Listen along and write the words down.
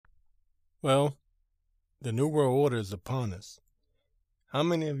Well, the New World Order is upon us. How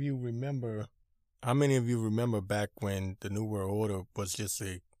many of you remember? How many of you remember back when the New World Order was just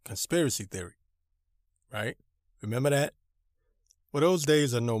a conspiracy theory, right? Remember that? Well, those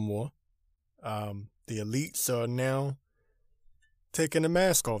days are no more. The elites are now taking the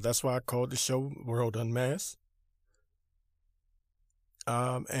mask off. That's why I called the show World Unmasked.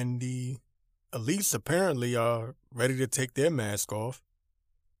 And the elites apparently are ready to take their mask off.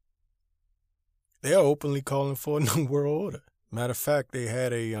 They are openly calling for a new world order. Matter of fact, they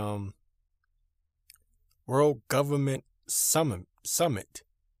had a World Government Summit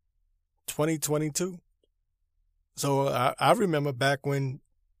 2022. So I remember back when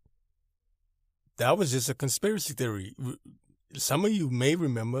that was just a conspiracy theory. Some of you may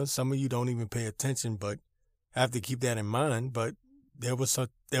remember, some of you don't even pay attention, but have to keep that in mind. But there was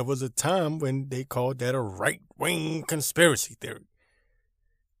a time when they called that a right-wing conspiracy theory.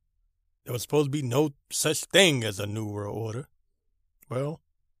 There was supposed to be no such thing as a new world order. Well,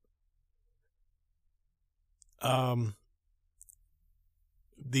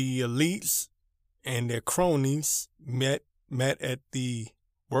 the elites and their cronies met at the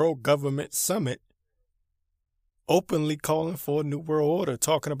World Government Summit, openly calling for a new world order,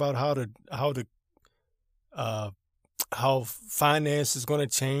 talking about how finance is going to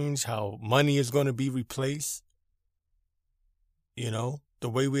change, how money is going to be replaced. You know, the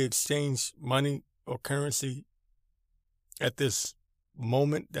way we exchange money or currency at this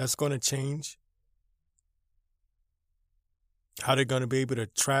moment, that's going to change. How they're going to be able to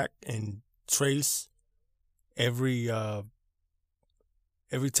track and trace every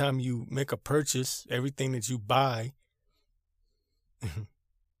time you make a purchase, everything that you buy,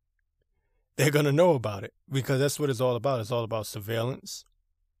 they're going to know about it, because that's what it's all about. It's all about surveillance,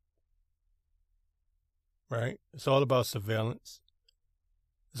 right? It's all about surveillance.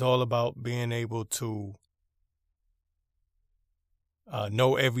 It's all about being able to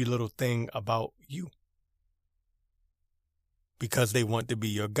know every little thing about you, because they want to be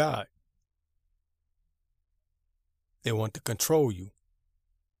your guide. They want to control you.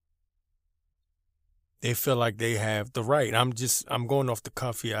 They feel like they have the right. I'm going off the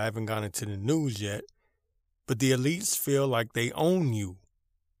cuff here. I haven't gone into the news yet. But the elites feel like they own you,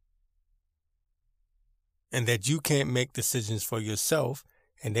 and that you can't make decisions for yourself,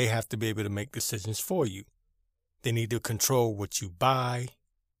 and they have to be able to make decisions for you. They need to control what you buy,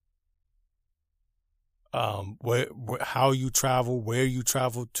 how you travel, where you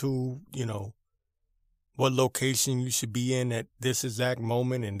travel to, what location you should be in at this exact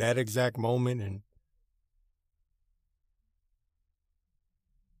moment and that exact moment. And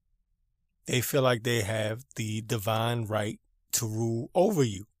they feel like they have the divine right to rule over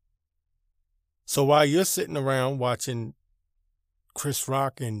you. So while you're sitting around watching Chris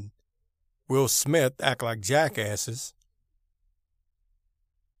Rock and Will Smith act like jackasses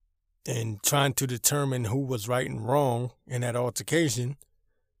and trying to determine who was right and wrong in that altercation,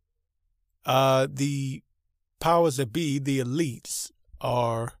 the powers that be, the elites,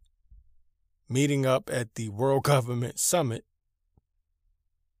 are meeting up at the World Government Summit,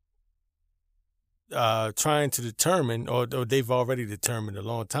 trying to determine, or they've already determined a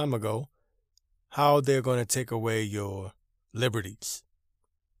long time ago, how they're going to take away your liberties,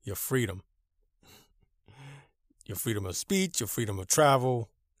 your freedom of speech, your freedom of travel,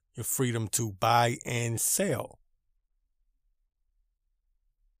 your freedom to buy and sell.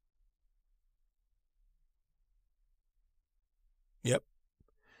 Yep.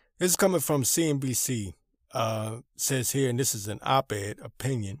 This is coming from CNBC. Says here, and this is an op-ed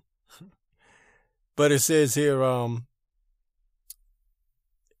opinion, but it says here, a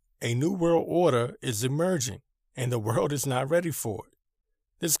new world order is emerging, and the world is not ready for it.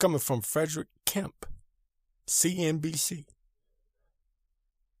 This is coming from Frederick Kemp, CNBC.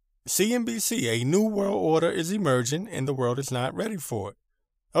 CNBC, a new world order is emerging, and the world is not ready for it.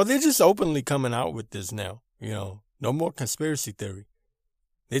 Oh, they're just openly coming out with this now. No more conspiracy theory.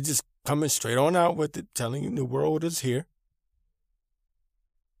 They're just coming straight on out with it, telling you new world order is here.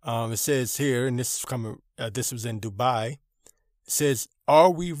 It says here, and this was in Dubai. It says,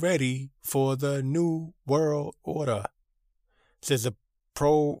 "Are we ready for the new world order?" It says a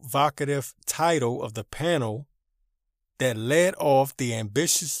provocative title of the panel that led off the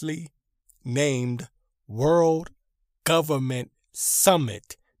ambitiously named World Government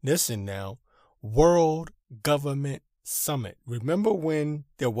Summit. Listen now, World Government Summit. Remember when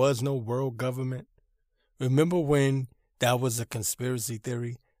there was no world government? Remember when that was a conspiracy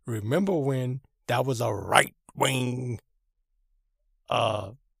theory? Remember when that was a right-wing,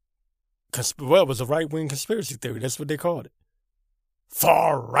 it was a right-wing conspiracy theory. That's what they called it.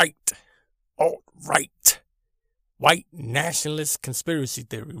 Far right. alt-right, white nationalist conspiracy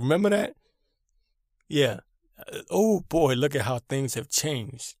theory. Remember that? Yeah. Oh boy, look at how things have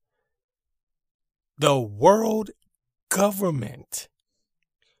changed. The world government.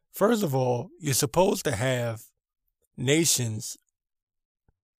 First of all, you're supposed to have nations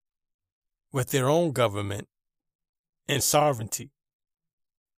with their own government and sovereignty.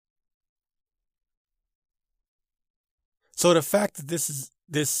 So the fact that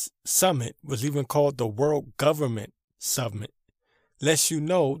this summit was even called the World Government Summit lets you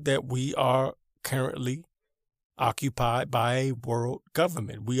know that we are currently occupied by a world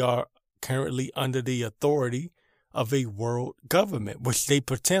government. We are currently under the authority of a world government, which they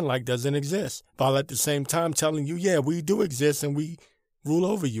pretend like doesn't exist, while at the same time telling you, yeah, we do exist and we rule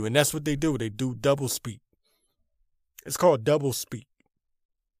over you. And that's what they do. They do double speak. It's called double speak.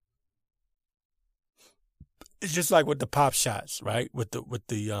 It's just like with the pop shots, right? With the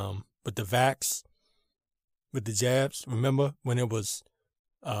vax, with the jabs. Remember when it was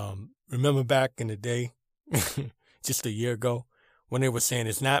remember back in the day, just a year ago, when they were saying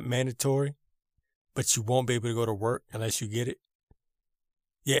it's not mandatory, but you won't be able to go to work unless you get it.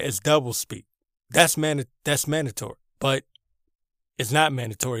 Yeah, it's double speak. That's mandatory, but it's not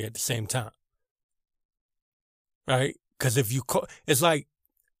mandatory at the same time, right? Because if you it's like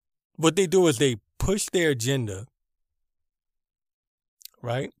what they do is they push their agenda,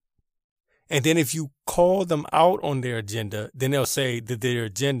 right? And then if you call them out on their agenda, then they'll say that their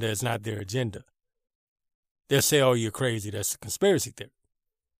agenda is not their agenda. They'll say, oh, you're crazy. That's a conspiracy theory.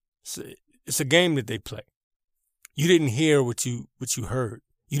 It's a game that they play. You didn't hear what you heard.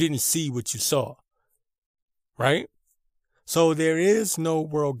 You didn't see what you saw, right? So there is no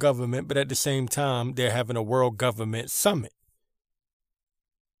world government, but at the same time, they're having a world government summit.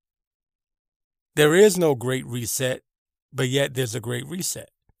 There is no great reset, but yet there's a great reset.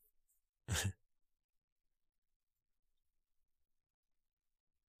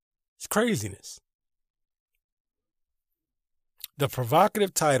 It's craziness. The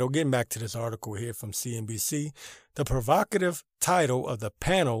provocative title, getting back to this article here from CNBC, the provocative title of the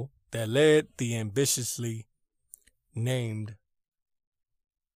panel that led the ambitiously named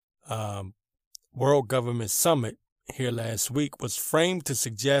World Government Summit here last week was framed to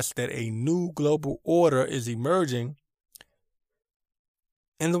suggest that a new global order is emerging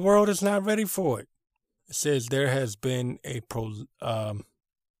and the world is not ready for it. It says there has been a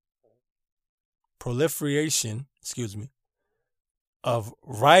proliferation, of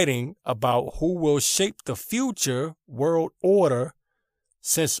writing about who will shape the future world order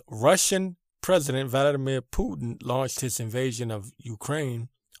since Russian President Vladimir Putin launched his invasion of Ukraine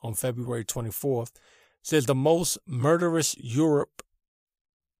on February 24th. Says the most murderous Europe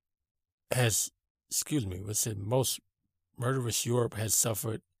has, most murderous Europe has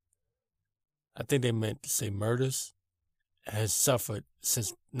suffered, I think they meant to say murders, has suffered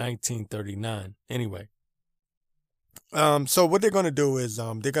since 1939. Anyway. So what they're going to do is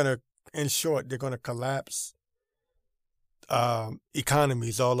they're going to collapse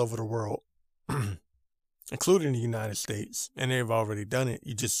economies all over the world, including the United States. And they've already done it.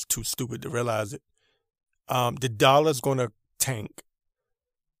 You're just too stupid to realize it. The dollar's going to tank.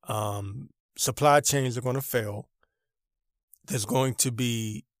 Supply chains are going to fail. There's going to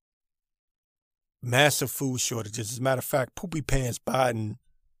be massive food shortages. As a matter of fact, Poopy Pants Biden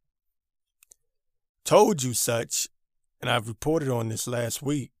told you such, and I've reported on this last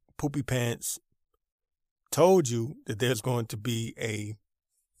week. Poopy Pants told you that there's going to be a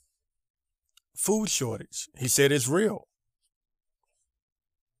food shortage. He said it's real.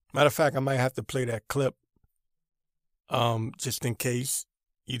 Matter of fact, I might have to play that clip just in case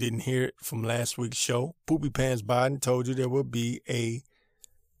you didn't hear it from last week's show. Poopy Pants Biden told you there will be a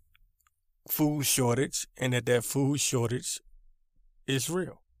food shortage and that food shortage is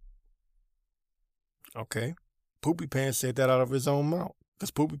real. Okay. Poopy Pants said that out of his own mouth because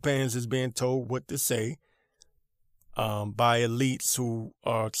Poopy Pants is being told what to say by elites who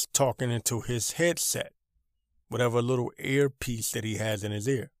are talking into his headset, whatever little earpiece that he has in his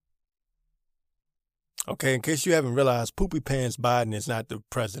ear. Okay, in case you haven't realized, Poopy Pants Biden is not the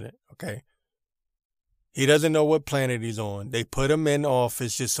president, okay? He doesn't know what planet he's on. They put him in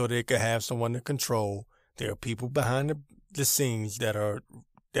office just so they could have someone to control. There are people behind the scenes that are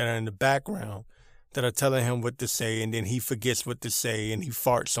in the background that are telling him what to say, and then he forgets what to say, and he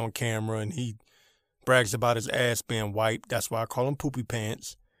farts on camera, and he brags about his ass being wiped. That's why I call him Poopy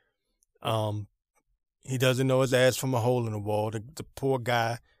Pants. He doesn't know his ass from a hole in the wall. The poor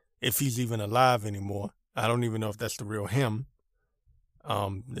guy, if he's even alive anymore. I don't even know if that's the real him.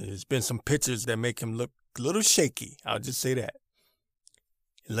 There's been some pictures that make him look a little shaky. I'll just say that.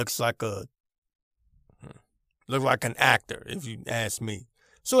 It looks like a Looked like an actor, if you ask me.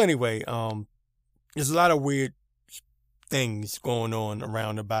 So anyway, there's a lot of weird things going on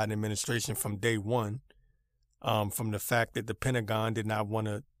around the Biden administration from day one. From the fact that the Pentagon did not want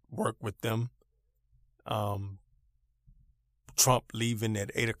to work with them. Trump leaving at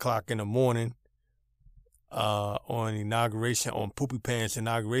 8 o'clock in the morning on Poopy Pants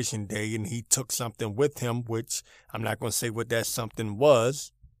inauguration day, and he took something with him, which I'm not going to say what that something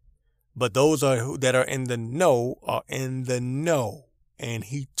was, but those that are in the know are in the know, and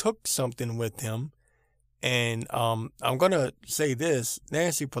he took something with him. And I'm going to say this: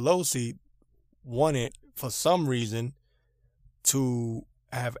 Nancy Pelosi wanted, for some reason, to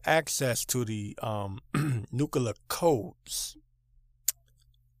have access to the nuclear codes.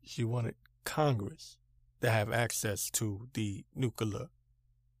 She wanted Congress to have access to the nuclear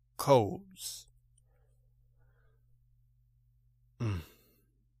codes.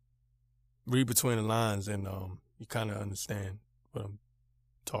 Read between the lines and you kind of understand what I'm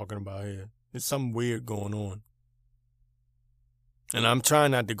talking about here. There's something weird going on. And I'm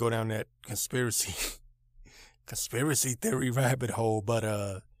trying not to go down that conspiracy theory rabbit hole, but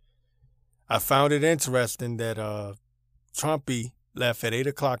I found it interesting that Trumpy left at 8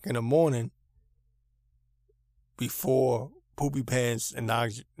 o'clock in the morning before Poopy Pants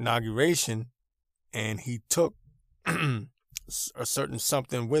inauguration, and he took a certain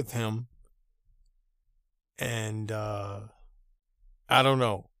something with him. And I don't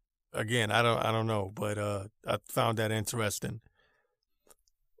know. Again, I don't know, but I found that interesting.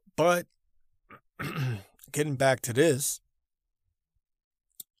 But getting back to this,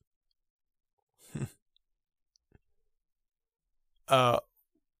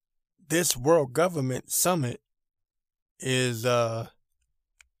 this World Government Summit is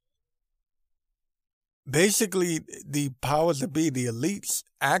basically the powers that be, the elites,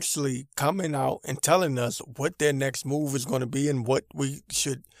 actually coming out and telling us what their next move is going to be and what we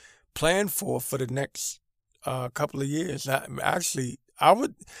should plan for the next couple of years. I'm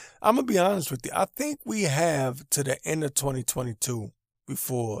going to be honest with you. I think we have to the end of 2022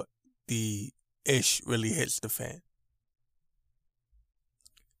 before the ish really hits the fan.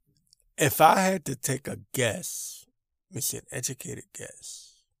 If I had to take a guess, let me see, an educated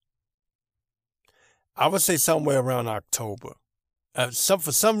guess, I would say somewhere around October. For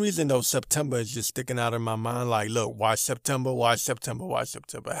some reason, though, September is just sticking out in my mind. Like, look, why September? Why September? Why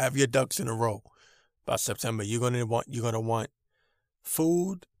September? Have your ducks in a row. By September, you're gonna want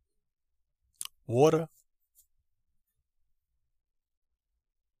food, water,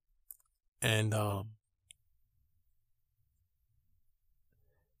 and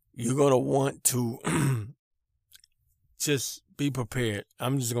you're going to want to just be prepared.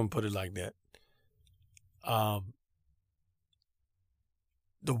 I'm just going to put it like that.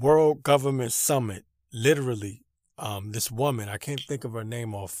 The World Government Summit, literally, this woman, I can't think of her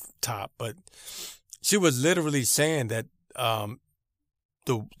name off top, but she was literally saying that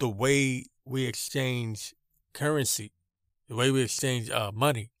the way we exchange currency, the way we exchange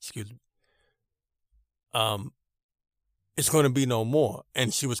money, it's going to be no more.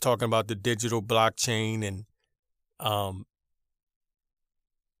 And she was talking about the digital blockchain, and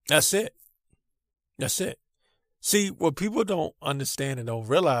that's it. That's it. See, what people don't understand and don't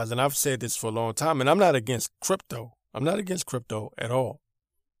realize, and I've said this for a long time, and I'm not against crypto. I'm not against crypto at all.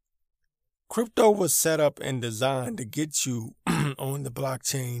 Crypto was set up and designed to get you on the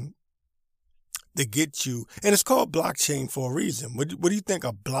blockchain, to get you, and it's called blockchain for a reason. What do you think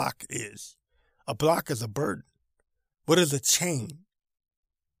a block is? A block is a burden. What is a chain?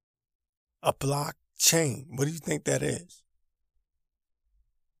 A blockchain. What do you think that is?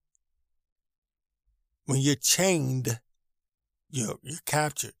 When you're chained, you're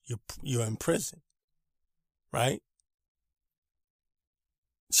captured. You're in prison, right?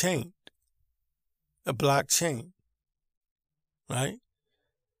 Chained. A blockchain, right?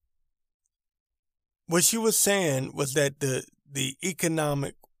 What she was saying was that the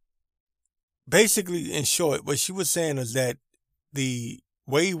economic, basically, in short, what she was saying is that the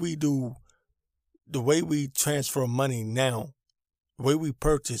way we transfer money now, the way we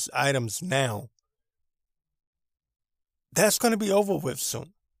purchase items now, that's going to be over with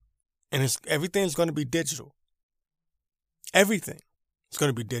soon. And everything's going to be digital. Everything is going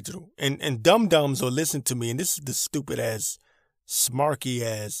to be digital. And dum-dums will listen to me, and this is the stupid ass, smarky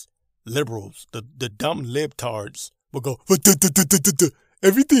ass liberals, the dumb libtards will go,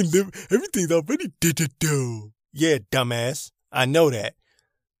 everything's already digital. Yeah, dumbass. I know that.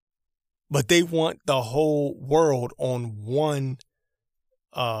 But they want the whole world on one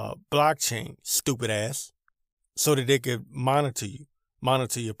blockchain, stupid ass, so that they could monitor you,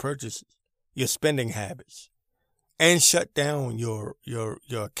 monitor your purchases, your spending habits. and shut down your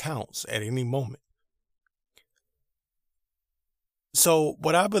accounts at any moment. So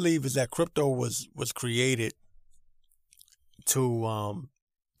what I believe is that crypto was created to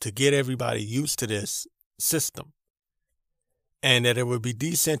get everybody used to this system, and that it would be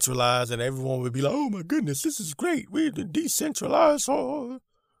decentralized, and everyone would be like, "Oh my goodness, this is great! We're decentralized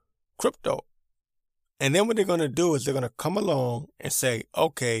crypto." And then what they're going to do is they're going to come along and say,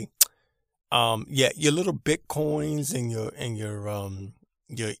 "Okay, yeah, your little Bitcoins and your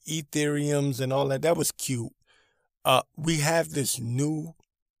Ethereums and all that was cute. We have this new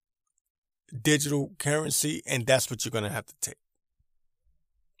digital currency, and that's what you're going to have to take."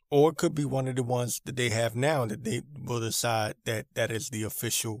 Or it could be one of the ones that they have now that they will decide that is the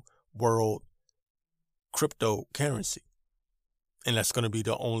official world cryptocurrency. And that's going to be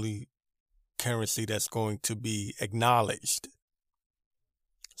the only currency that's going to be acknowledged,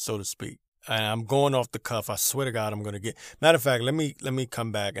 so to speak. And I'm going off the cuff. I swear to God, I'm going to get. Matter of fact, let me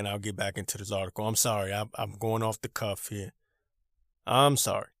come back and I'll get back into this article. I'm sorry. I'm going off the cuff here. I'm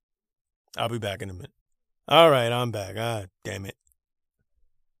sorry. I'll be back in a minute. All right, I'm back. Ah, damn it.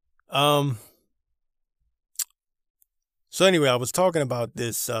 So anyway, I was talking about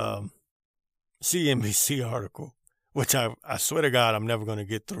this CNBC article, which I swear to God I'm never going to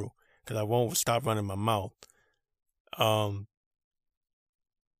get through because I won't stop running my mouth. A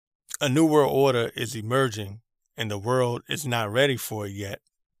new world order is emerging, and the world is not ready for it yet.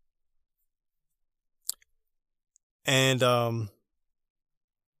 And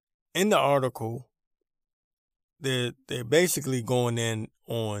in the article, they're basically going in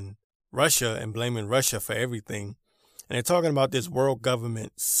on Russia and blaming Russia for everything. And they're talking about this World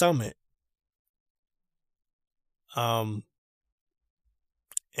Government Summit. And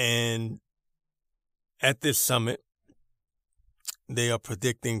at this summit, they are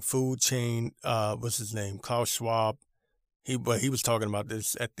predicting food chain. What's his name? Klaus Schwab. He was talking about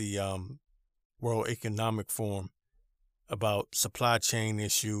this at the World Economic Forum about supply chain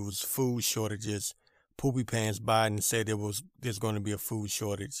issues, food shortages. Poopy Pants Biden said there's going to be a food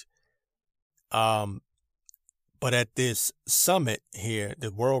shortage. But at this summit here,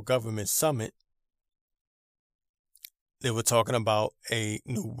 the World Government Summit, they were talking about a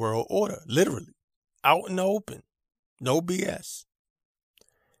new world order, literally, out in the open, no BS.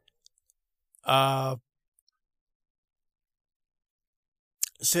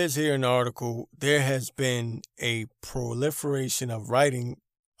 It says here in the article, there has been a proliferation of writing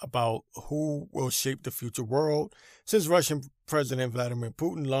about who will shape the future world since Russian President Vladimir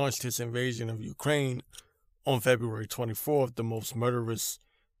Putin launched his invasion of Ukraine on February 24th. The most murderous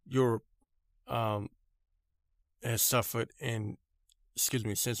Europe has suffered since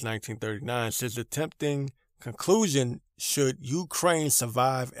 1939. Says the tempting conclusion, should Ukraine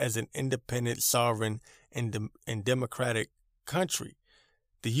survive as an independent, sovereign, and democratic country,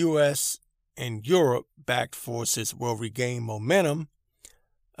 the U.S. and Europe-backed forces will regain momentum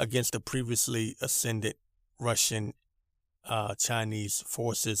against the previously ascended Russian, Chinese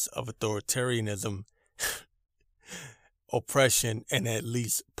forces of authoritarianism, oppression, and at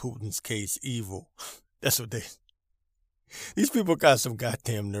least Putin's case, evil. That's what these people got some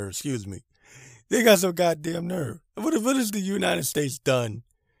goddamn nerve, excuse me. They got some goddamn nerve. What has the United States done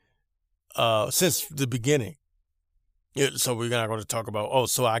since the beginning? Yeah, so we're not going to talk about,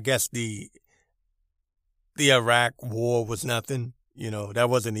 so I guess the Iraq war was nothing. That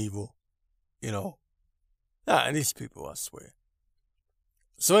wasn't evil. These people, I swear.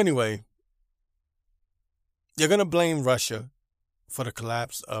 So anyway, you're going to blame Russia for the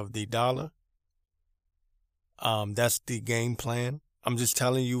collapse of the dollar. That's the game plan. I'm just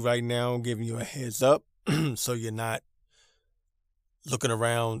telling you right now, giving you a heads up so you're not looking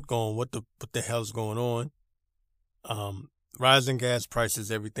around going, what the hell's going on? Rising gas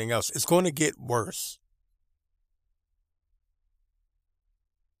prices, everything else. It's going to get worse.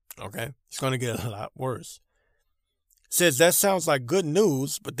 Okay? It's going to get a lot worse. It says that sounds like good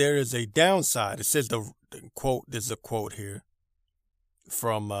news, but there is a downside. It says the quote, there's a quote here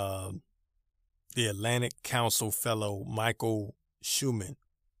from the Atlantic Council fellow Michael Schumann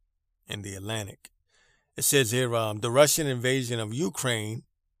in the Atlantic. It says here, the Russian invasion of Ukraine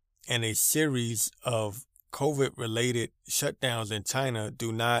and a series of COVID-related shutdowns in China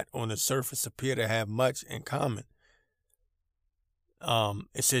do not, on the surface, appear to have much in common.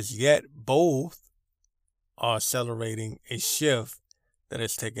 It says, yet both are accelerating a shift that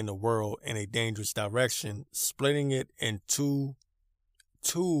has taken the world in a dangerous direction, splitting it into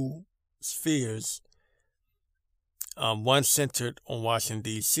two spheres, one centered on Washington,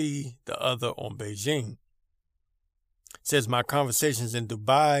 D.C., the other on Beijing. It says, my conversations in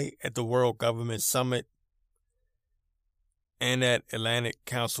Dubai at the World Government Summit and at Atlantic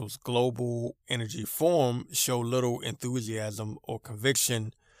Council's Global Energy Forum show little enthusiasm or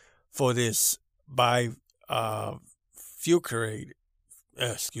conviction for this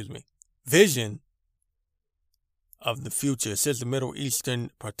vision of the future. It says the Middle Eastern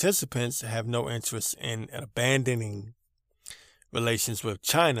participants have no interest in abandoning relations with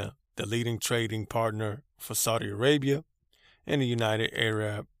China, the leading trading partner for Saudi Arabia and the United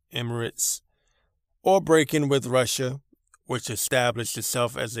Arab Emirates, or breaking with Russia, which established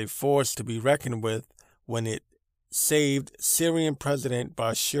itself as a force to be reckoned with when it saved Syrian President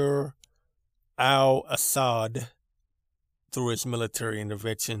Bashar al-Assad through its military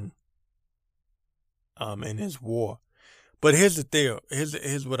intervention in his war. But here's the deal.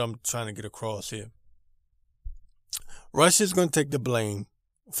 Here's what I'm trying to get across here. Russia's going to take the blame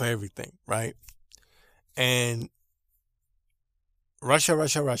for everything, right? And Russia.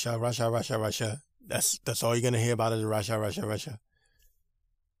 That's all you're going to hear about is Russia.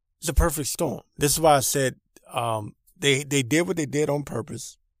 It's a perfect storm. This is why I said they did what they did on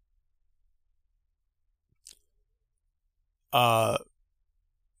purpose. By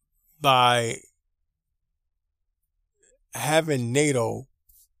having NATO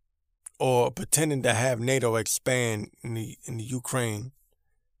or pretending to have NATO expand in the Ukraine,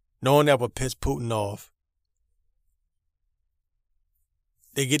 knowing that would piss Putin off.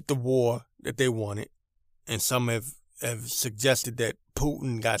 They get the war that they wanted, and some have suggested that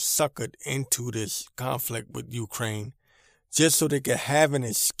Putin got suckered into this conflict with Ukraine just so they could have an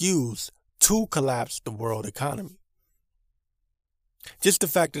excuse to collapse the world economy. Just the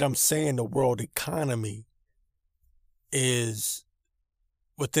fact that I'm saying the world economy is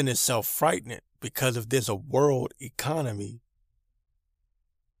within itself frightening, because if there's a world economy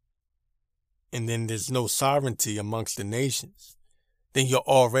and then there's no sovereignty amongst the nations, then you're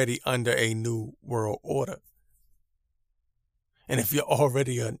already under a new world order. And if you're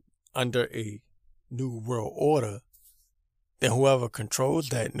already under a new world order, then whoever controls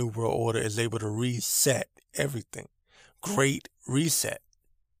that new world order is able to reset everything. Great reset.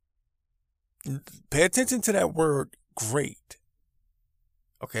 Pay attention to that word, great.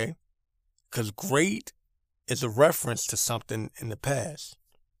 Okay? Because great is a reference to something in the past.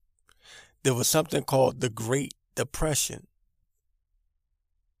 There was something called the Great Depression.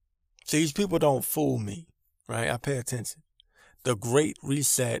 See, these people don't fool me, right? I pay attention. The Great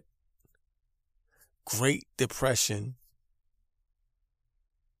Reset, Great Depression,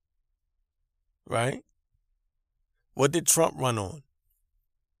 right? What did Trump run on?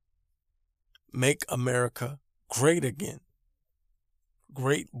 Make America great again.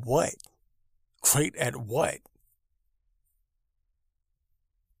 Great what? Great at what?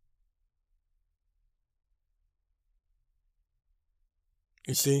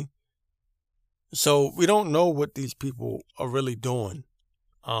 You see? So we don't know what these people are really doing.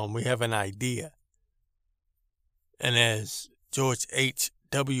 We have an idea. And as George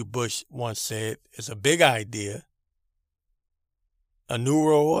H.W. Bush once said, it's a big idea. A new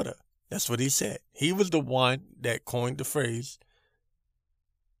world order. That's what he said. He was the one that coined the phrase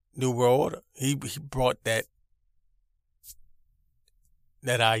New World Order. He brought that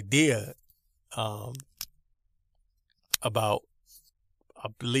idea about, I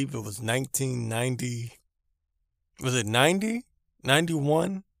believe it was 1990. Was it 90?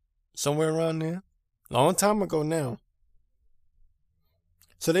 91? Somewhere around there. Long time ago now.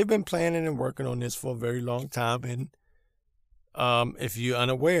 So they've been planning and working on this for a very long time. And if you're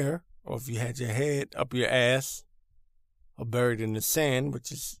unaware, or if you had your head up your ass or buried in the sand,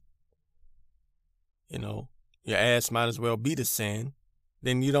 which is, your ass might as well be the sand,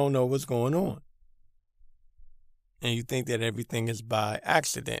 then you don't know what's going on. And you think that everything is by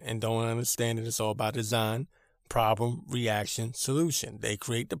accident and don't understand that it's all by design, problem, reaction, solution. They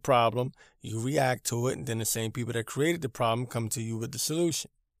create the problem, you react to it, and then the same people that created the problem come to you with the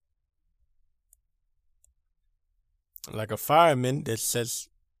solution. Like a fireman that sets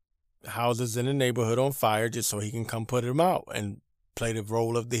houses in the neighborhood on fire just so he can come put them out and play the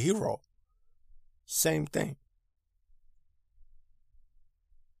role of the hero. Same thing.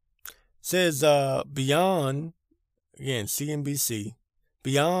 Says beyond, again, CNBC,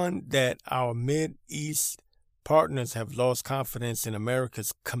 beyond that our Mid-East partners have lost confidence in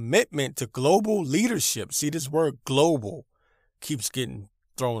America's commitment to global leadership. See, this word global keeps getting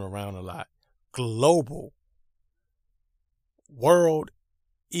thrown around a lot. Global. World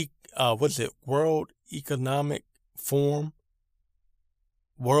Economic Forum?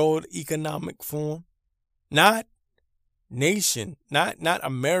 World Economic Forum? Not nation, not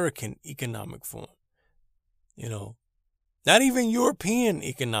American Economic Forum. Not even European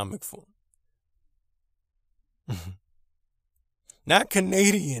Economic Forum. Not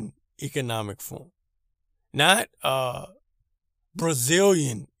Canadian economic form. Not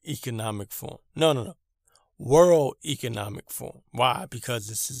Brazilian economic form. No. World economic form. Why? Because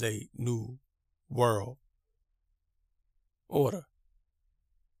this is a new world order.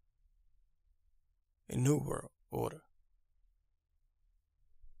 A new world order.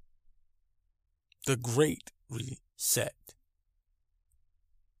 The Great Reset.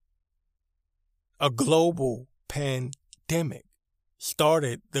 A global pandemic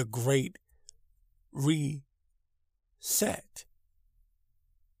started the Great Reset.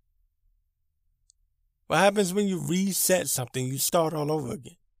 What happens when you reset something? You start all over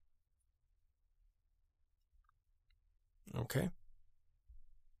again. Okay.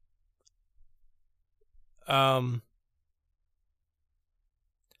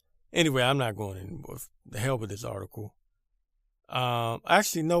 Anyway, I'm not going anymore. The hell with this article.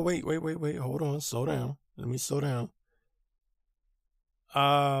 Actually, no, wait. Hold on. Slow down. Let me slow down.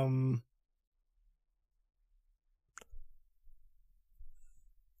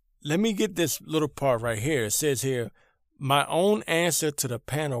 Let me get this little part right here. It says here, my own answer to the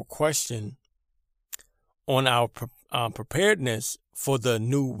panel question on our preparedness for the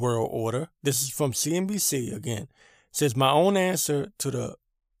New World Order. This is from CNBC again. It says, my own answer to the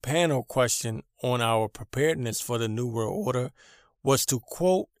panel question on our preparedness for the New World Order was to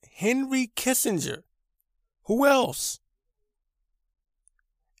quote Henry Kissinger. Who else?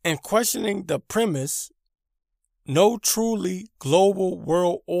 And questioning the premise, no truly global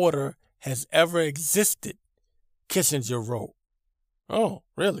world order has ever existed, Kissinger wrote. Oh,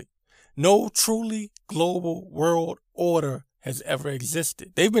 really? No truly global world order has ever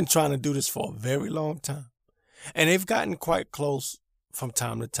existed. They've been trying to do this for a very long time. And they've gotten quite close from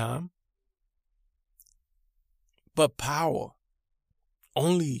time to time. But power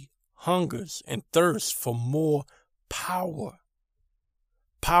only hungers and thirsts for more power.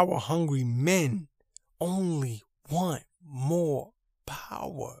 Power-hungry men only want more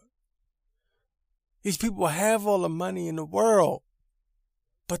power. These people have all the money in the world,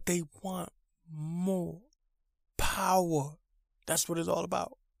 but they want more power. That's what it's all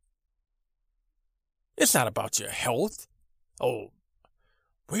about. It's not about your health. Oh,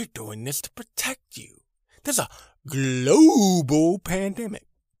 we're doing this to protect you. There's a global pandemic.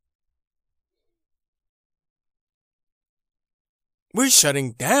 We're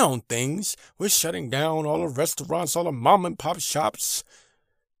shutting down things. We're shutting down all the restaurants, all the mom and pop shops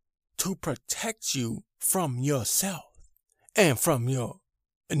to protect you from yourself and from your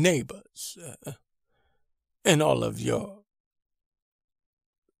neighbors and all of your,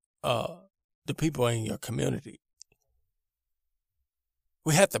 the people in your community.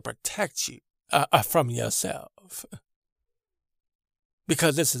 We have to protect you from yourself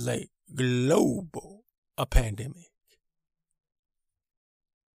because this is a global pandemic.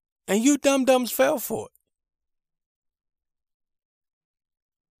 And you dum-dums fell for it.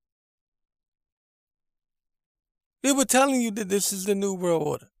 They were telling you that this is the New World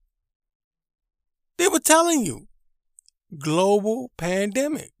Order. They were telling you. Global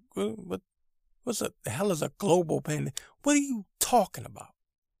pandemic. What the hell is a global pandemic? What are you talking about?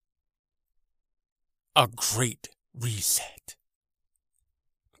 A great reset.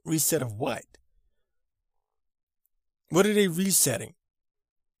 Reset of what? What are they resetting?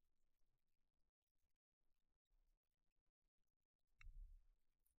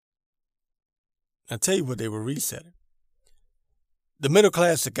 I'll tell you what they were resetting. The middle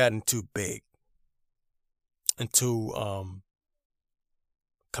class had gotten too big and too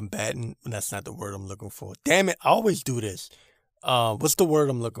combatant. That's not the word I'm looking for. Damn it, I always do this. What's the word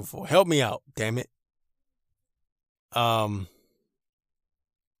I'm looking for? Help me out, damn it.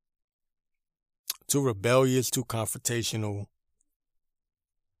 Too rebellious, too confrontational,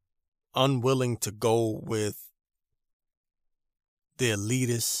 unwilling to go with the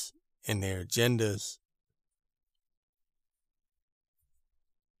elitists and their agendas,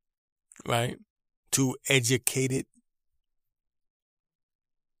 right? Too educated,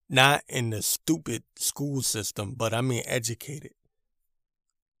 not in the stupid school system, but I mean educated.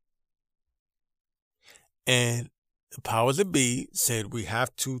 And the powers that be said we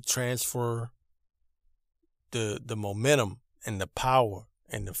have to transfer the momentum and the power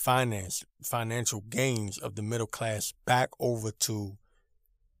and the financial gains of the middle class back over to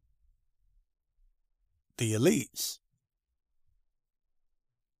the elites.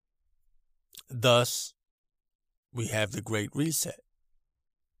 Thus, we have the Great Reset.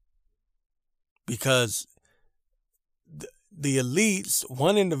 Because the elites,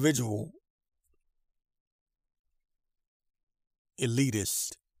 one individual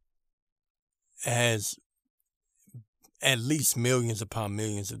elitist has at least millions upon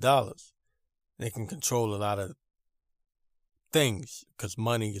millions of dollars. They can control a lot of things because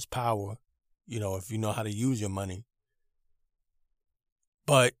money is power, if you know how to use your money.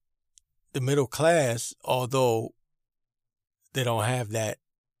 But the middle class, although they don't have that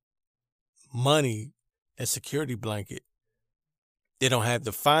money, that security blanket, they don't have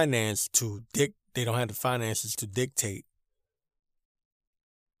the finances to dictate.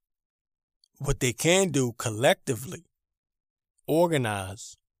 What they can do collectively,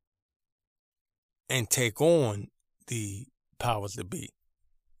 organize, and take on the powers that be.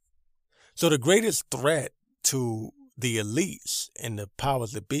 So the greatest threat to the elites and the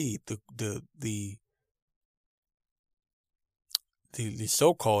powers that be, the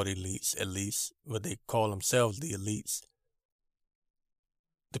so-called elites, at least, what they call themselves the elites,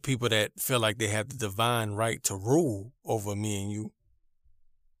 the people that feel like they have the divine right to rule over me and you.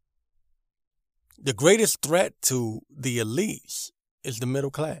 The greatest threat to the elites is the middle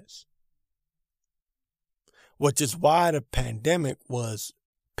class, which is why the pandemic was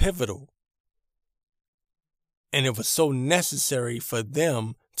pivotal. And it was so necessary for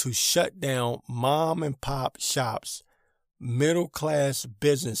them to shut down mom and pop shops, middle class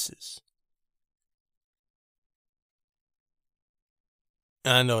businesses.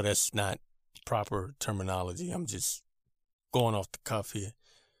 And I know that's not proper terminology. I'm just going off the cuff here.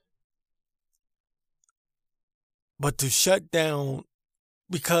 But to shut down,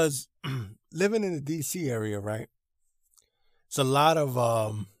 because living in the D.C. area, right? It's a lot of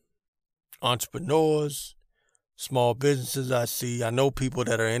entrepreneurs, small businesses I see. I know people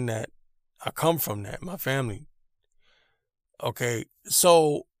that are in that. I come from that, my family. Okay,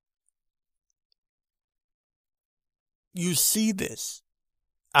 so you see this.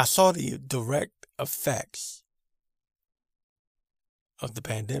 I saw the direct effects of the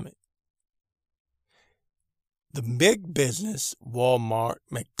pandemic. The big business, Walmart,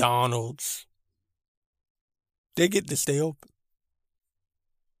 McDonald's, they get to stay open.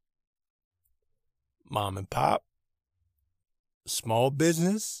 Mom and pop, small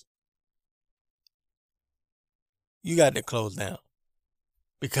business, you got to close down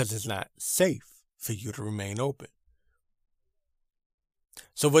because it's not safe for you to remain open.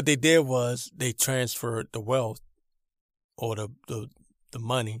 So what they did was they transferred the wealth or the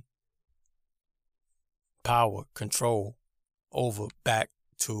money, power, control over back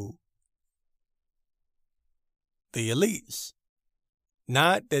to the elites.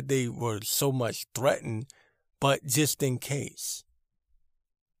 Not that they were so much threatened, but just in case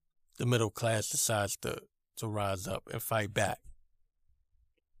the middle class decides to rise up and fight back.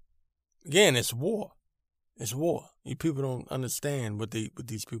 Again, it's war. It's war. You people don't understand what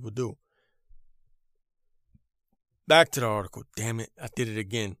these people do. Back to the article. Damn it, I did it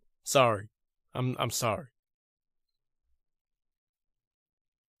again. Sorry. I'm sorry.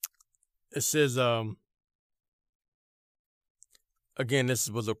 It says, again, this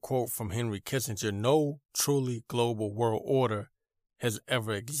was a quote from Henry Kissinger. No truly global world order has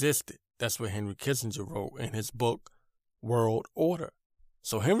ever existed. That's what Henry Kissinger wrote in his book, World Order.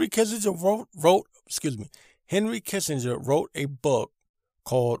 So Henry Kissinger wrote a book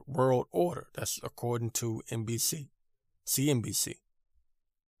called World Order. That's according to CNBC.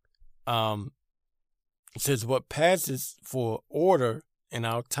 It says what passes for order in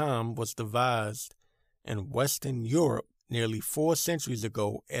our time was devised in Western Europe nearly 4 centuries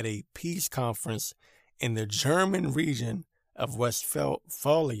ago at a peace conference in the German region of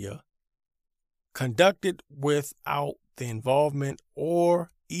Westphalia, conducted without the involvement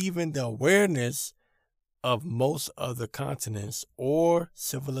or even the awareness of most other continents or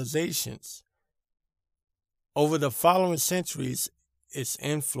civilizations. Over the following centuries, its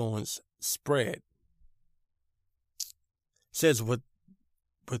influence spread. It says with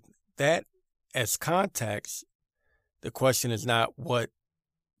that as context, the question is not what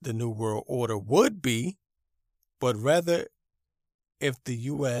the New World Order would be, but rather if the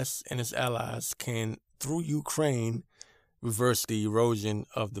U.S. and its allies can, through Ukraine, reverse the erosion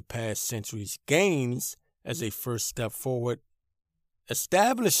of the past century's gains as a first step forward,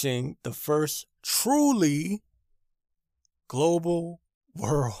 establishing the first truly global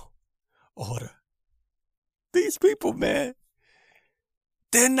world order. These people, man,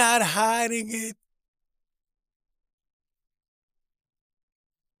 they're not hiding it.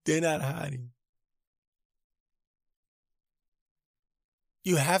 They're not hiding.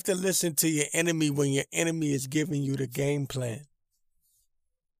 You have to listen to your enemy when your enemy is giving you the game plan.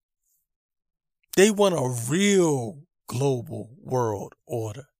 They want a real global world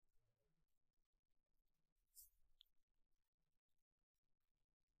order.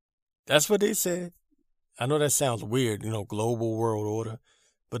 That's what they said. I know that sounds weird, global world order,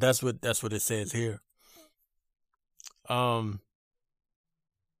 but that's what it says here. So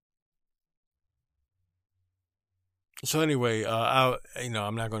anyway,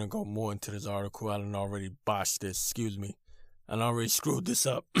 I'm not going to go more into this article. I done already botched this. Excuse me. I done already screwed this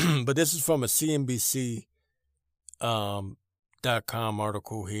up. But this is from a CNBC .com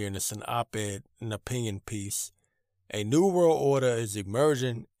article here, and it's an op-ed, an opinion piece. A new world order is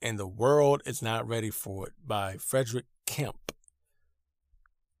emerging, and the world is not ready for it, by Frederick Kemp.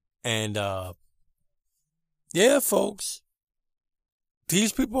 And yeah, folks,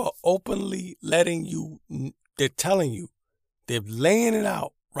 these people are openly letting you. They're telling you, they're laying it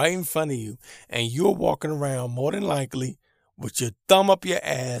out right in front of you, and you're walking around more than likely with your thumb up your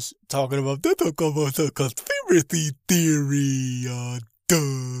ass talking about the conspiracy theory,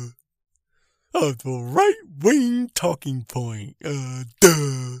 the right-wing talking point,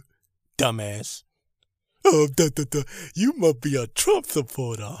 dumbass. You must be a Trump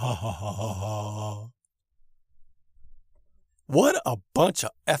supporter, ha ha ha ha ha. What a bunch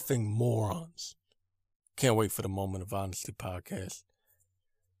of effing morons. Can't wait for the Moment of Honesty podcast.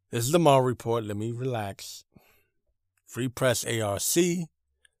 This is the Mall Report. Let me relax. Free Press ARC.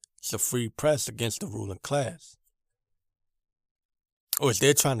 It's a free press against the ruling class. Or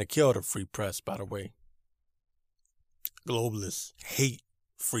they're trying to kill the free press, by the way. Globalists hate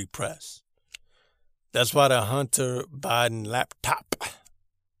free press. That's why the Hunter Biden laptop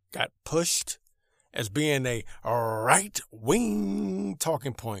got pushed as being a right-wing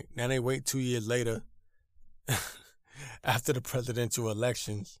talking point. Now they wait 2 years later, after the presidential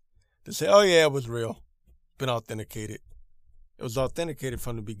elections, to say, oh yeah, it was real. Been authenticated. It was authenticated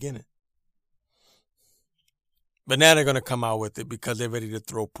from the beginning. But now they're gonna come out with it because they're ready to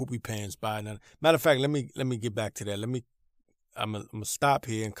throw poopy pans by. Now, matter of fact, let me get back to that. I'm gonna stop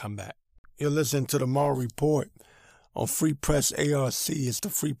here and come back. You're listening to the Mall Report on Free Press ARC. It's the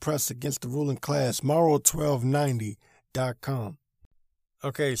free press against the ruling class. Morrow1290.com.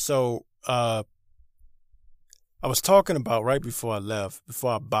 Okay, so I was talking about right before I left,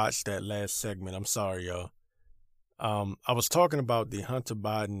 before I botched that last segment. I'm sorry, y'all. I was talking about the Hunter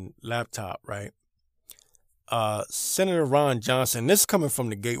Biden laptop, right? Senator Ron Johnson, this is coming from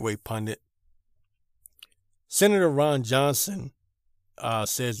the Gateway Pundit. Senator Ron Johnson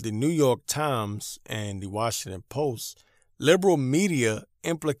says the New York Times and the Washington Post, liberal media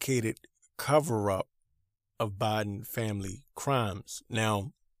implicated cover-up of Biden family crimes.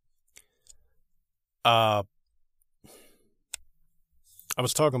 Now, I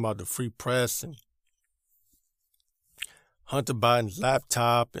was talking about the free press and Hunter Biden's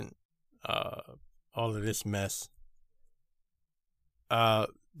laptop and all of this mess.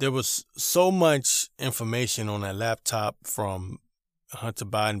 There was so much information on that laptop from Hunter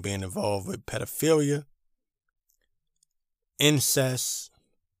Biden being involved with pedophilia, incest,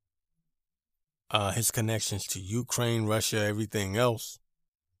 his connections to Ukraine, Russia, everything else.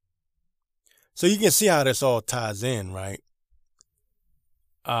 So you can see how this all ties in, right?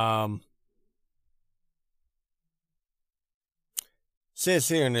 Says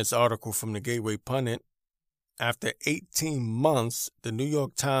here in this article from the Gateway Pundit, after 18 months, the New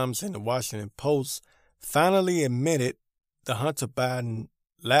York Times and the Washington Post finally admitted the Hunter Biden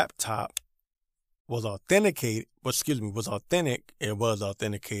laptop was authentic. It was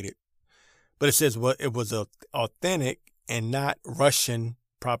authenticated. But it says it was authentic and not Russian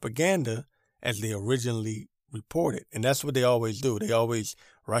propaganda as they originally reported. And that's what they always do. They always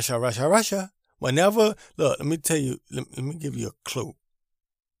Russia, Russia, Russia. Whenever, look, let me tell you, let me give you a clue.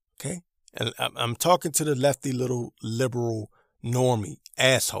 Okay? And I'm talking to the lefty little liberal normie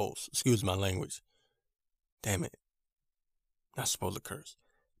assholes. Excuse my language. Damn it. Not supposed to curse.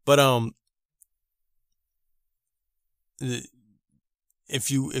 But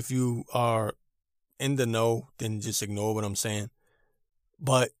if you are in the know, then just ignore what I'm saying.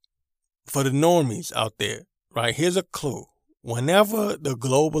 But for the normies out there, right, here's a clue. Whenever the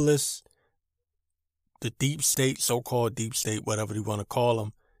globalists, the deep state, so-called deep state, whatever you want to call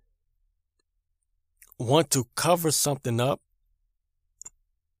them, want to cover something up,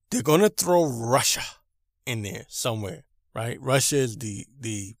 they're going to throw Russia in there somewhere, right? Russia is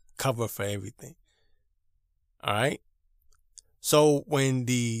the cover for everything. All right? So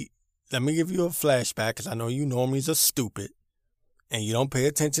let me give you a flashback, because I know you normies are stupid and you don't pay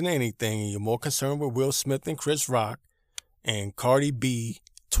attention to anything, and you're more concerned with Will Smith and Chris Rock and Cardi B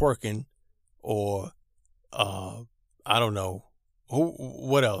twerking, or I don't know,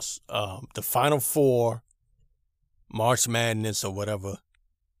 what else? The Final Four, March Madness or whatever,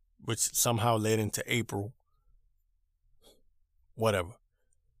 which somehow led into April. Whatever.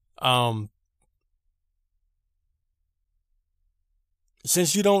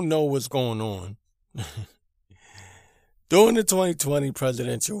 since you don't know what's going on, during the 2020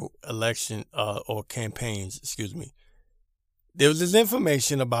 presidential election or campaigns, there was this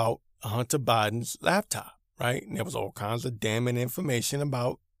information about Hunter Biden's laptop, right? And there was all kinds of damning information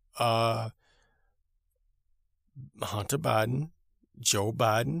about Hunter Biden, Joe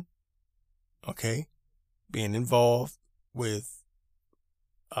Biden, okay, being involved with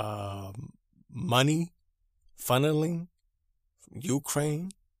money funneling from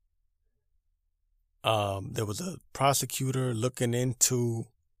Ukraine. There was a prosecutor looking into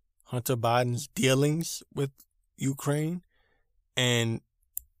Hunter Biden's dealings with Ukraine. And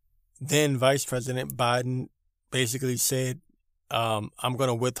then Vice President Biden basically said, I'm going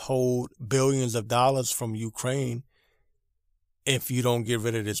to withhold billions of dollars from Ukraine if you don't get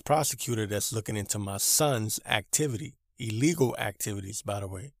rid of this prosecutor that's looking into my son's activity, illegal activities, by the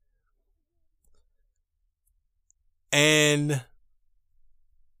way. And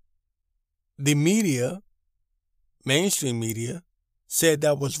the media, mainstream media, said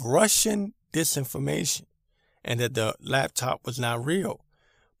that was Russian disinformation and that the laptop was not real.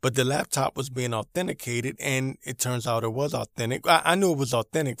 But the laptop was being authenticated, and it turns out it was authentic. I knew it was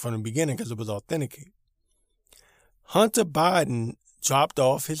authentic from the beginning because it was authenticated. Hunter Biden dropped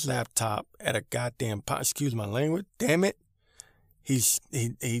off his laptop at a goddamn, excuse my language, damn it.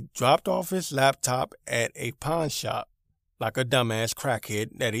 He dropped off his laptop at a pawn shop like a dumbass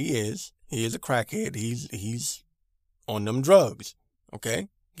crackhead that he is. He is a crackhead. He's on them drugs. Okay?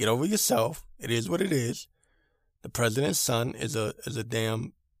 Get over yourself. It is what it is. The president's son is a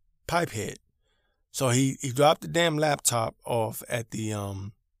damn pipehead. So he dropped the damn laptop off at the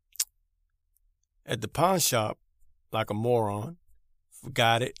pawn shop like a moron.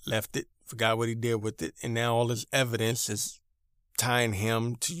 Forgot it, left it, forgot what he did with it, and now all his evidence is tying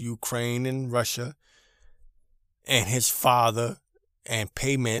him to Ukraine and Russia and his father and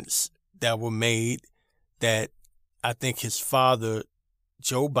payments that were made that I think his father,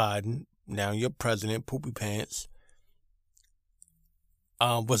 Joe Biden, now your president, Poopy Pants,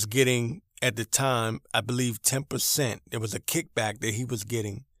 was getting at the time, I believe 10%. There was a kickback that he was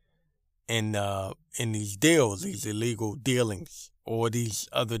getting in these deals, these illegal dealings, or these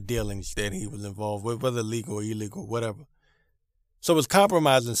other dealings that he was involved with, whether legal or illegal, whatever. So it was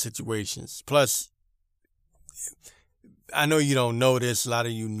compromising situations. Plus, I know you don't know this. A lot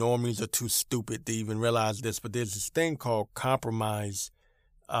of you normies are too stupid to even realize this, but there's this thing called compromise.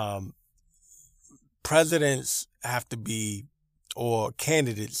 Presidents have to be, or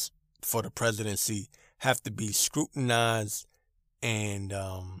candidates for the presidency have to be scrutinized, and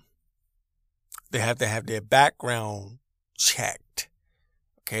they have to have their background checked.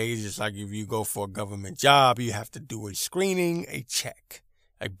 Okay, just like if you go for a government job, you have to do a screening, a check,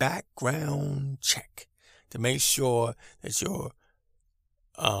 a background check to make sure that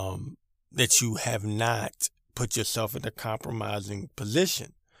that you have not put yourself in a compromising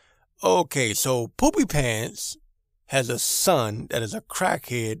position. Okay, so Poopy Pants has a son that is a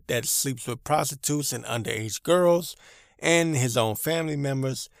crackhead that sleeps with prostitutes and underage girls and his own family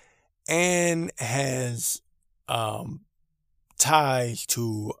members, and has ties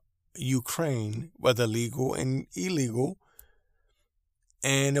to Ukraine, whether legal and illegal.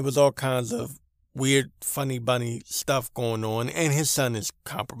 And there was all kinds of weird, funny bunny stuff going on. And his son is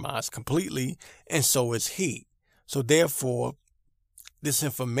compromised completely, and so is he. So therefore, this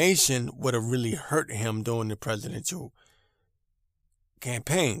information would have really hurt him during the presidential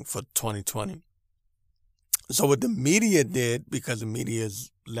campaign for 2020. So what the media did, because the media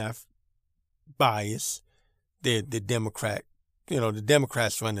is left biased, the Democrat, the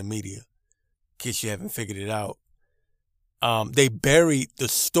Democrats run the media, in case you haven't figured it out. They buried the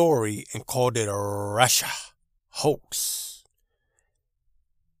story and called it a Russia hoax.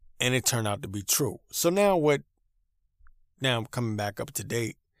 And it turned out to be true. So now I'm coming back up to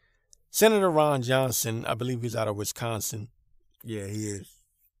date. Senator Ron Johnson, I believe he's out of Wisconsin. Yeah, he is.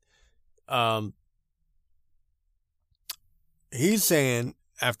 He's saying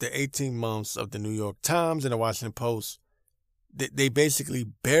after 18 months of the New York Times and the Washington Post, they basically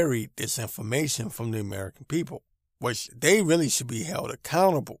buried this information from the American people, which they really should be held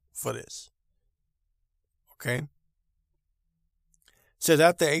accountable for this. Okay? Says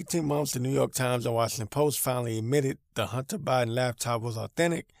after 18 months, the New York Times and Washington Post finally admitted the Hunter Biden laptop was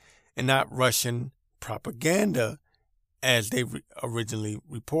authentic and not Russian propaganda, as they originally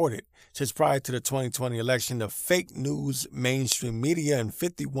reported. Says prior to the 2020 election, the fake news mainstream media and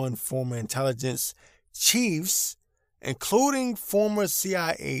 51 former intelligence chiefs, including former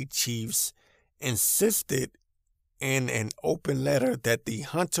CIA chiefs, insisted in an open letter that the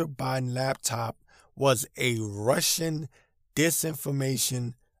Hunter Biden laptop was a Russian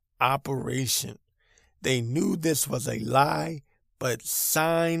disinformation operation. They knew this was a lie, but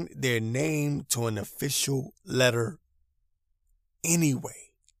signed their name to an official letter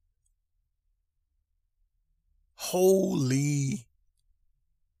anyway. Holy.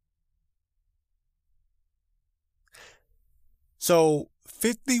 So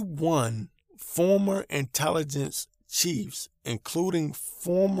 51 former intelligence chiefs, including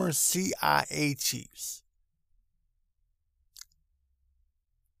former CIA chiefs,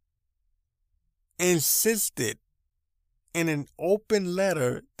 insisted in an open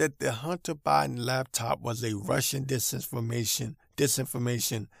letter that the Hunter Biden laptop was a Russian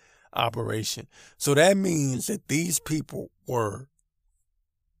disinformation operation. So that means that these people were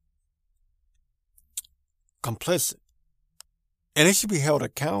complicit, and they should be held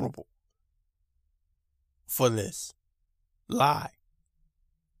accountable for this lie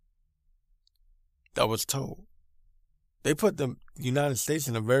that was told. They put the United States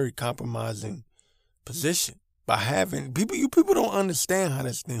in a very compromising position by having people. You people don't understand how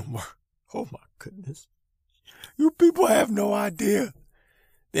this thing works. Oh my goodness. You people have no idea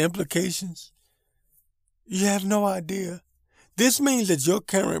the implications. You have no idea. This means that your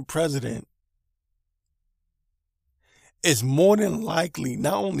current president is more than likely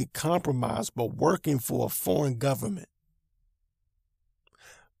not only compromised, but working for a foreign government.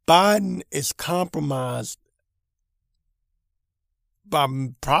 Biden is compromised by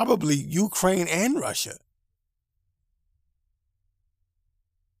probably Ukraine and Russia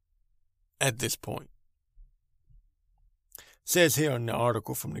at this point. Says here in the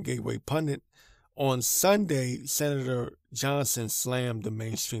article from the Gateway Pundit, on Sunday, Senator Johnson slammed the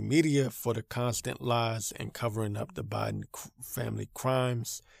mainstream media for the constant lies and covering up the Biden family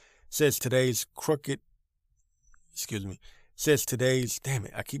crimes. Says today's crooked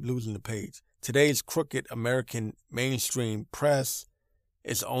American mainstream press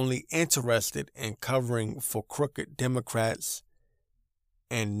is only interested in covering for crooked Democrats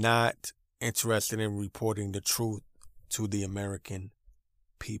and not interested in reporting the truth to the American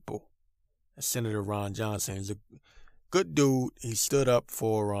people. Senator Ron Johnson is a good dude. He stood up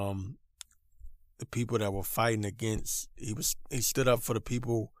for the people that were fighting against. He stood up for the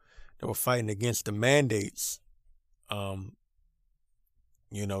people that were fighting against the mandates. The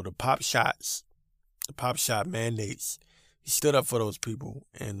pop shot mandates. He stood up for those people,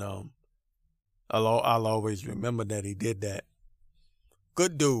 and I'll always remember that he did that.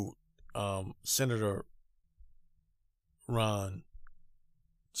 Good dude, Senator Ron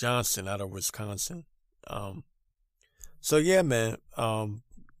Johnson out of Wisconsin. So yeah, man.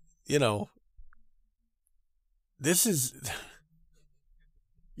 This is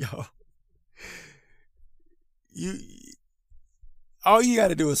all you got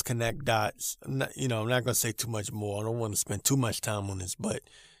to do is connect dots. I'm not going to say too much more. I don't want to spend too much time on this, but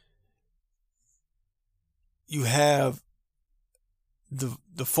you have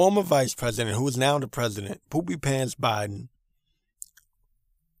the former vice president, who is now the president, Poopy Pants Biden,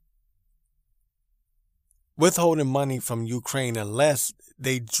 withholding money from Ukraine unless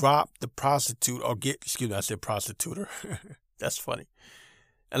they drop the prostitute or I said prostituter. That's funny.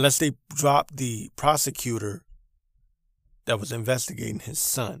 Unless they drop the prosecutor that was investigating his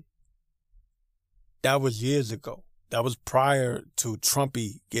son. That was years ago. That was prior to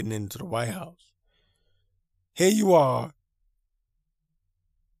Trumpy getting into the White House. Here you are,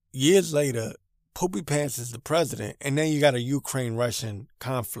 years later, Poopy Pants is the president, and then you got a Ukraine-Russian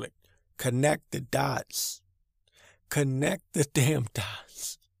conflict. Connect the dots. Connect the damn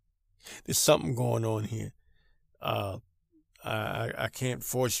dots. There's something going on here. I can't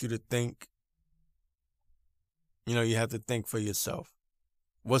force you to think. You have to think for yourself.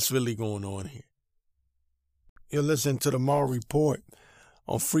 What's really going on here? You're listening to the Morrow Report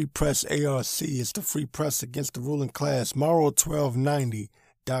on Free Press ARC. It's the Free Press against the ruling class.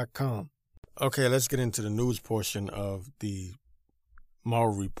 Morrow1290.com. Okay, let's get into the news portion of the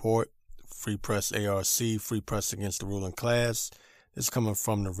Morrow Report. Free Press ARC, Free Press against the ruling class. This is coming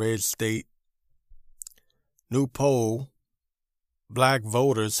from the Red State. New poll. Black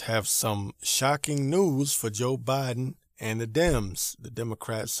voters have some shocking news for Joe Biden and the Dems. The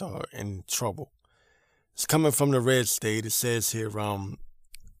Democrats are in trouble. It's coming from the Red State. It says here,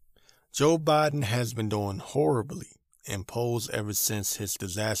 Joe Biden has been doing horribly in polls ever since his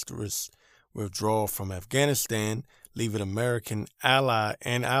disastrous withdrawal from Afghanistan, leaving American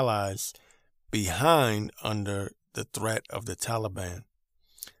allies behind under the threat of the Taliban.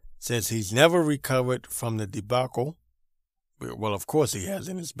 Says he's never recovered from the debacle. Well, of course he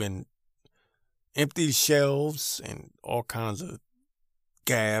hasn't. It's been empty shelves and all kinds of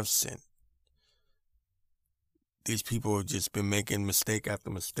gaffes and these people have just been making mistake after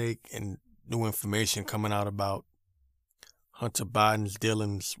mistake, and new information coming out about Hunter Biden's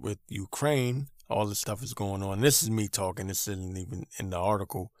dealings with Ukraine. All this stuff is going on. This is me talking. This isn't even in the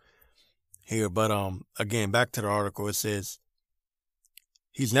article here. But again, back to the article. It says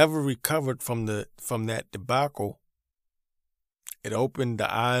he's never recovered from that debacle. It opened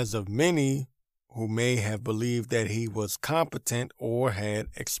the eyes of many who may have believed that he was competent or had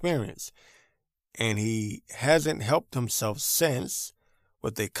experience. And he hasn't helped himself since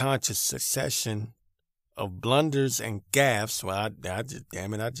with a conscious succession of blunders and gaffes. Well, I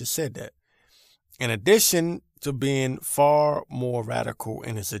just said that. In addition to being far more radical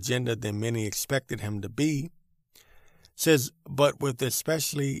in his agenda than many expected him to be, says, but what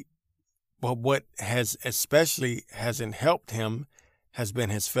especially hasn't helped him has been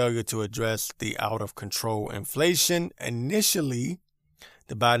his failure to address the out of control inflation. Initially,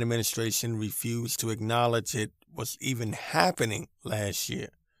 the Biden administration refused to acknowledge it was even happening last year,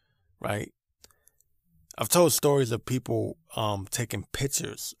 right? I've told stories of people taking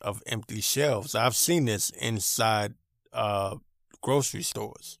pictures of empty shelves. I've seen this inside grocery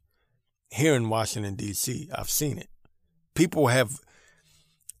stores here in Washington, D.C. I've seen it. People have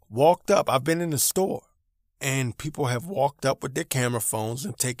walked up. I've been in the store, and people have walked up with their camera phones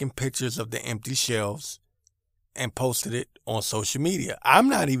and taken pictures of the empty shelves and posted it on social media. I'm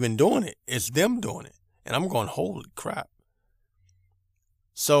not even doing it. It's them doing it. And I'm going, holy crap.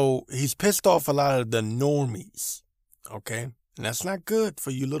 So he's pissed off a lot of the normies, okay? And that's not good for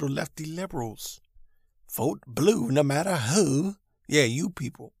you little lefty liberals. Vote blue no matter who. Yeah, you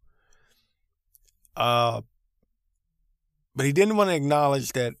people. But he didn't want to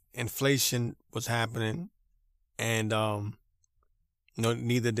acknowledge that inflation was happening, and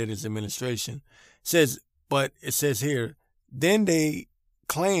neither did his administration. But it says here, then they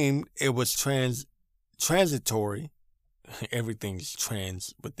claimed it was transitory. Everything's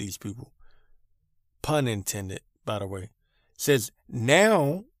trans with these people. Pun intended, by the way. Says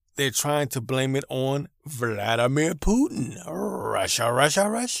now they're trying to blame it on Vladimir Putin. Russia, Russia,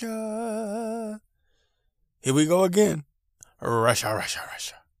 Russia. Here we go again. Russia, Russia,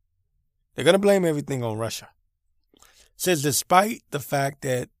 Russia. They're going to blame everything on Russia. Says despite the fact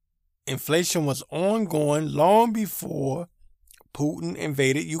that inflation was ongoing long before Putin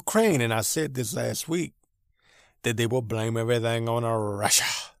invaded Ukraine. And I said this last week, that they will blame everything on Russia.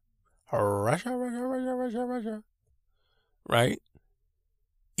 Russia, Russia, Russia, Russia, Russia. Right?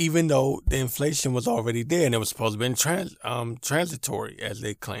 Even though the inflation was already there and it was supposed to be transitory, as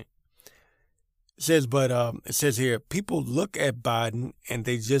they claim. It says here, people look at Biden and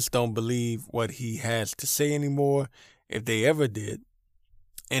they just don't believe what he has to say anymore, if they ever did.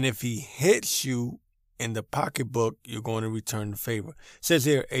 And if he hits you in the pocketbook, you're going to return the favor. It says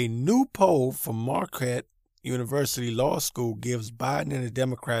here, a new poll from Marquette University Law School gives Biden and the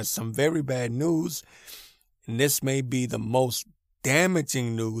Democrats some very bad news, and this may be the most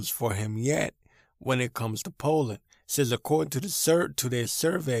damaging news for him yet when it comes to polling. It says according to their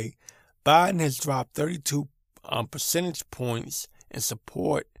survey, Biden has dropped 32 percentage points in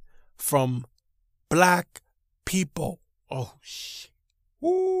support from black people. Oh shit!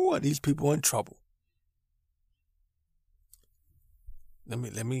 Ooh, are these people in trouble? Let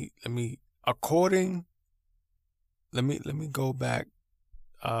me go back.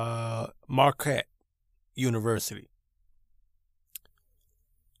 Marquette University.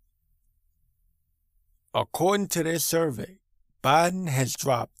 According to their survey, Biden has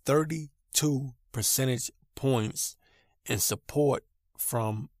dropped 32 percentage points in support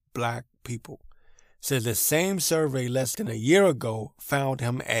from black people. Says the same survey less than a year ago found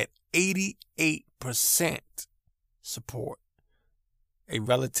him at 88% support, a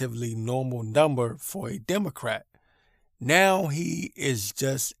relatively normal number for a Democrat. Now he is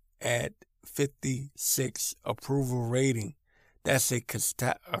just at 56 approval rating. That's a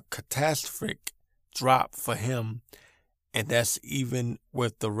catastrophic drop for him, and that's even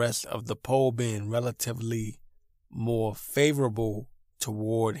with the rest of the poll being relatively more favorable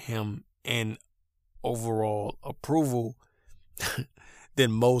toward him in overall approval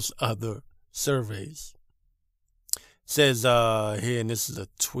than most other surveys. Says here, and this is a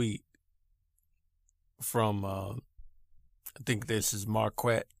tweet from I think this is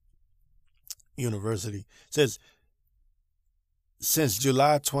Marquette University. Says since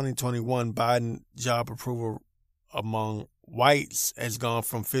July 2021, Biden job approval among whites has gone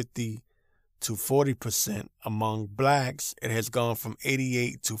from 50 to 40%. Among blacks, it has gone from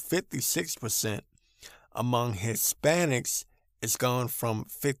 88 to 56%. Among Hispanics, it's gone from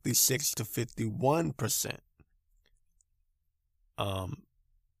 56 to 51%.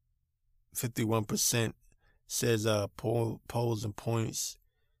 51% says polls and points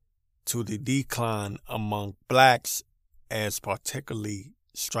to the decline among blacks as particularly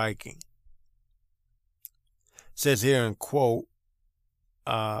striking. Says here in quote,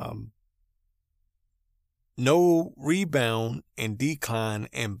 no rebound and decline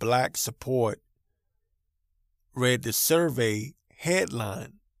in black support, read the survey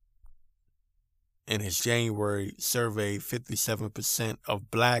headline. In his January survey, 57%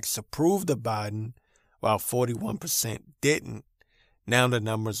 of blacks approved of Biden, while 41% didn't. Now the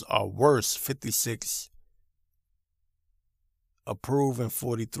numbers are worse, 56% approve and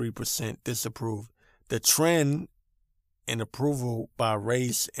 43% disapprove. The trend in approval by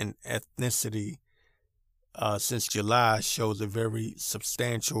race and ethnicity since July shows a very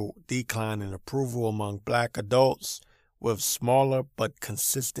substantial decline in approval among black adults, with smaller but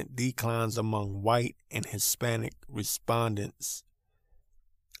consistent declines among white and Hispanic respondents,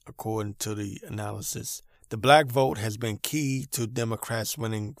 according to the analysis. The black vote has been key to Democrats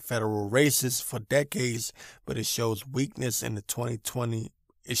winning federal races for decades, but it shows weakness in the 2020.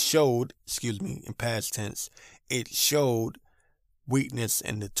 In past tense, it showed weakness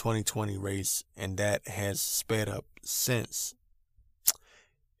in the 2020 race, and that has sped up since.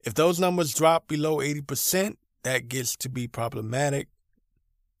 If those numbers drop below 80%, that gets to be problematic,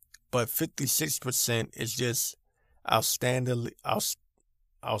 but 56% is just astoundingly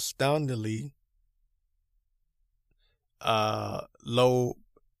low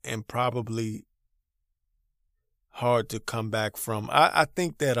and probably hard to come back from. I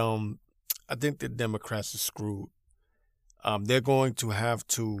think that the Democrats are screwed. They're going to have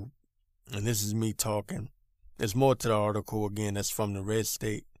to, and this is me talking. There's more to the article, again, that's from the Red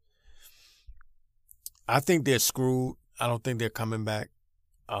State. I think they're screwed. I don't think they're coming back.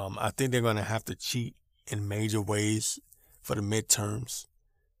 I think they're going to have to cheat in major ways for the midterms.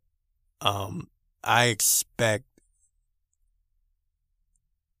 I expect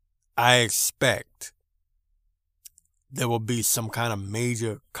there will be some kind of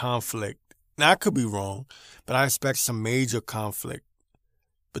major conflict. Now, I could be wrong, but I expect some major conflict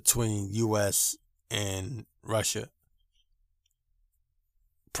between U.S. and Russia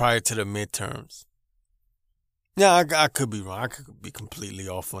prior to the midterms. Yeah, I could be wrong. I could be completely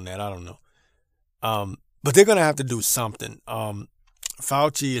off on that. I don't know. But they're going to have to do something.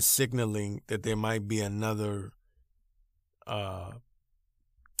 Fauci is signaling that there might be another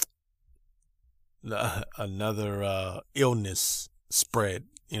illness spread,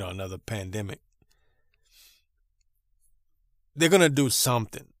 another pandemic. They're going to do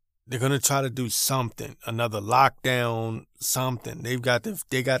something. They're going to try to do something, another lockdown, something. They got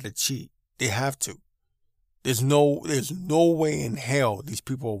to cheat. They have to. There's no way in hell these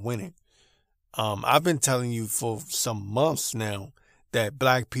people are winning. I've been telling you for some months now that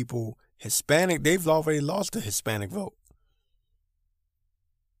black people, Hispanic, they've already lost the Hispanic vote.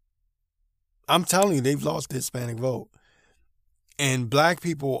 I'm telling you, they've lost the Hispanic vote. And black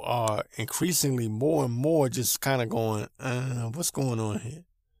people are increasingly more and more just kind of going, what's going on here?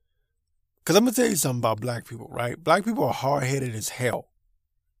 Because I'm going to tell you something about black people, right? Black people are hard-headed as hell.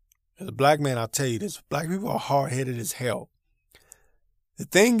 As a black man, I'll tell you this. Black people are hard-headed as hell. The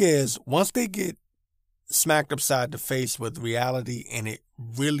thing is, once they get smacked upside the face with reality and it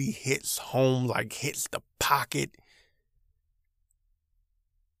really hits home, like hits the pocket,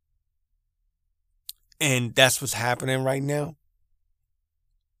 and that's what's happening right now.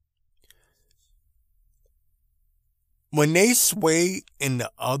 When they sway in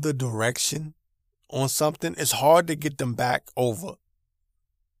the other direction on something, it's hard to get them back over.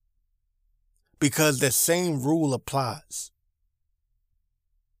 Because the same rule applies.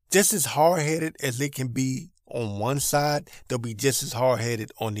 Just as hard-headed as they can be on one side, they'll be just as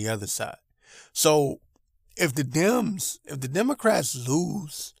hard-headed on the other side. So if the Democrats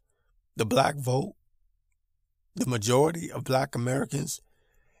lose the black vote, the majority of black Americans,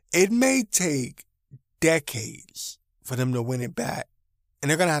 it may take decades for them to win it back. And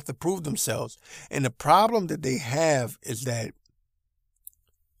they're going to have to prove themselves. And the problem that they have is that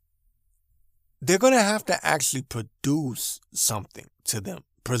they're going to have to actually produce something to them,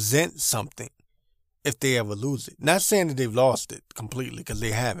 present something if they ever lose it. Not saying that they've lost it completely, because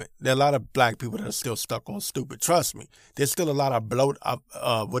they haven't. There are a lot of black people that are still stuck on stupid. Trust me. There's still a lot of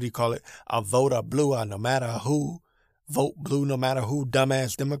a vote or blue, no matter who, vote blue, no matter who,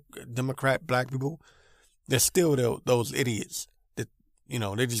 dumbass Democrat black people. There's still those idiots that,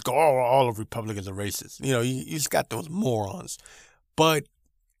 they just go, all of Republicans are racist. You just got those morons. But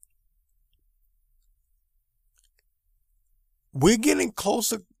we're getting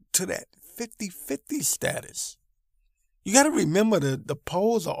closer to that 50-50 status. You got to remember the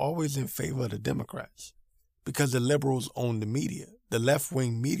polls are always in favor of the Democrats. because the liberals own the media. The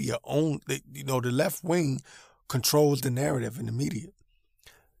left-wing media the left wing controls the narrative in the media.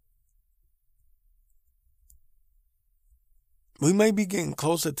 We may be getting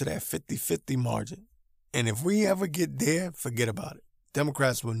closer to that 50-50 margin. And if we ever get there, forget about it.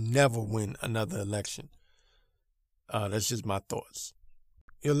 Democrats will never win another election. That's just my thoughts.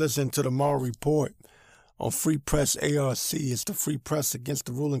 You're listening to the Morrow Report on Free Press ARC. It's the Free Press against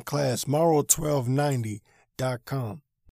the ruling class. Morrow1290.com.